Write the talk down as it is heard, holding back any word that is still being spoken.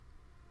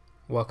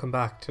Welcome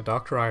back to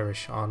Dr.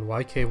 Irish on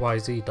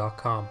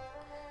ykyz.com.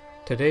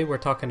 Today we're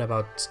talking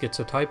about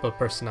schizotypal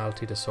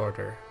personality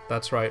disorder.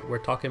 That's right, we're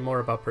talking more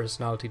about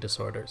personality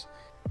disorders.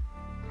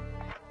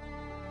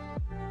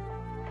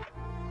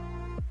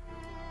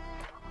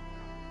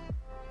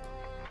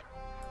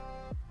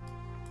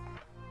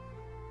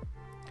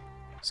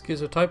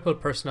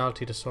 Schizotypal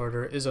personality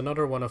disorder is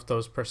another one of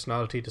those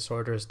personality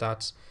disorders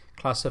that's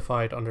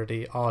classified under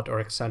the odd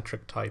or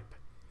eccentric type.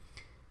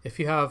 If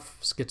you have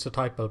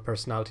schizotypal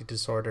personality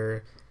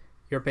disorder,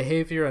 your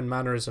behavior and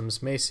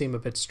mannerisms may seem a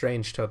bit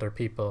strange to other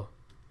people.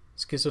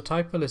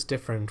 Schizotypal is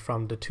different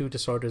from the two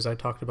disorders I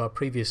talked about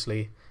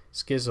previously,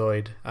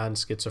 schizoid and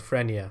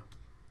schizophrenia.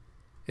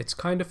 It's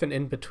kind of an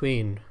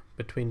in-between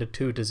between the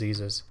two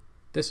diseases.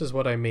 This is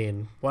what I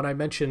mean. When I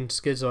mentioned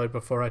schizoid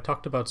before, I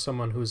talked about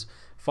someone who's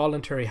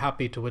voluntarily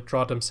happy to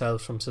withdraw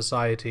themselves from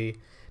society.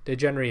 They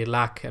generally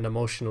lack an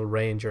emotional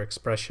range or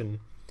expression,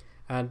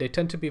 and they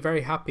tend to be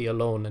very happy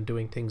alone and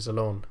doing things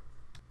alone.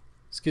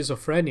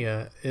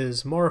 Schizophrenia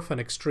is more of an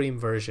extreme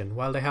version.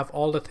 While they have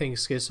all the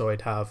things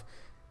schizoid have,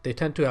 they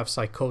tend to have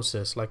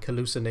psychosis like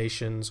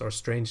hallucinations or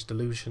strange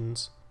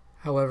delusions.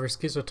 However,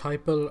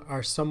 schizotypal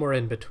are somewhere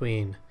in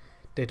between.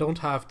 They don't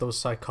have those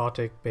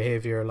psychotic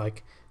behavior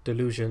like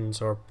delusions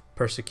or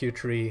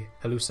persecutory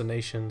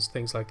hallucinations,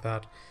 things like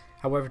that.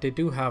 However, they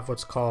do have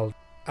what's called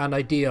an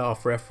idea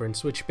of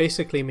reference, which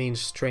basically means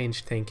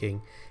strange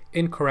thinking,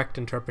 incorrect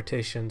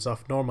interpretations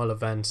of normal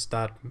events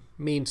that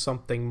mean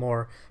something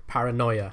more paranoia.